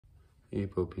Hey,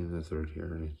 Popian the Third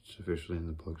here. It's officially in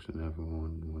the books, and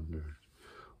everyone wonders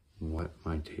what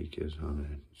my take is on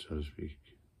it, so to speak.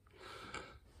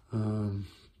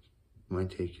 My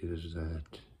take is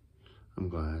that I'm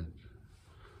glad.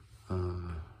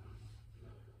 I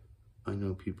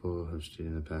know people have stated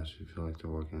in the past who feel like they're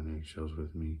walking on eggshells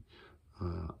with me.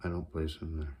 I don't place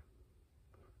them there.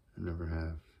 I never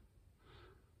have.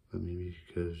 But maybe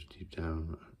because deep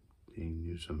down they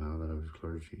knew somehow that I was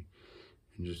clergy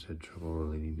and just had trouble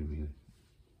relating to me.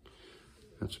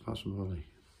 That's a possibility.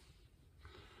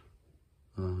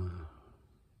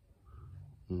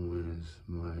 With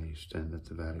my stand at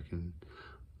the Vatican,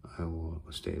 I will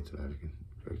stay at the Vatican.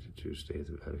 Corrected to stay at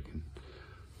the Vatican.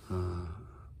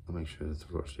 I'll make sure that the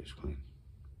floor stays clean.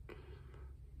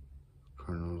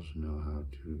 Cardinals know how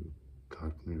to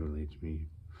talk to me, relate to me,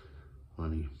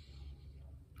 money.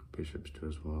 Bishops do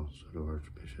as well, so do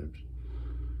archbishops.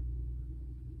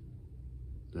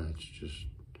 That's just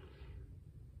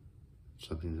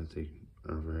something that they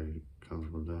are very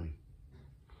comfortable doing.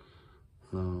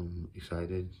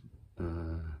 Excited,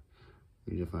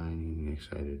 redefining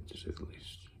excited to say the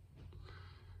least.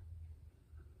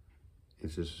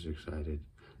 If this is excited,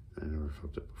 I never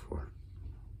felt it before.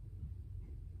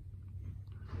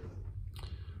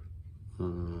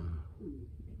 I'll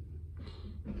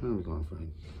be going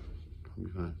fine. I'll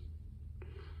be fine.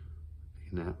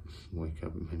 Take a nap, wake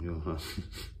up, and go home.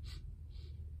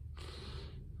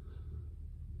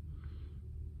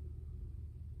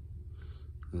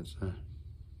 That's that.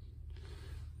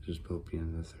 This is Popian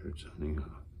the Third signing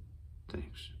off.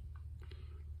 Thanks.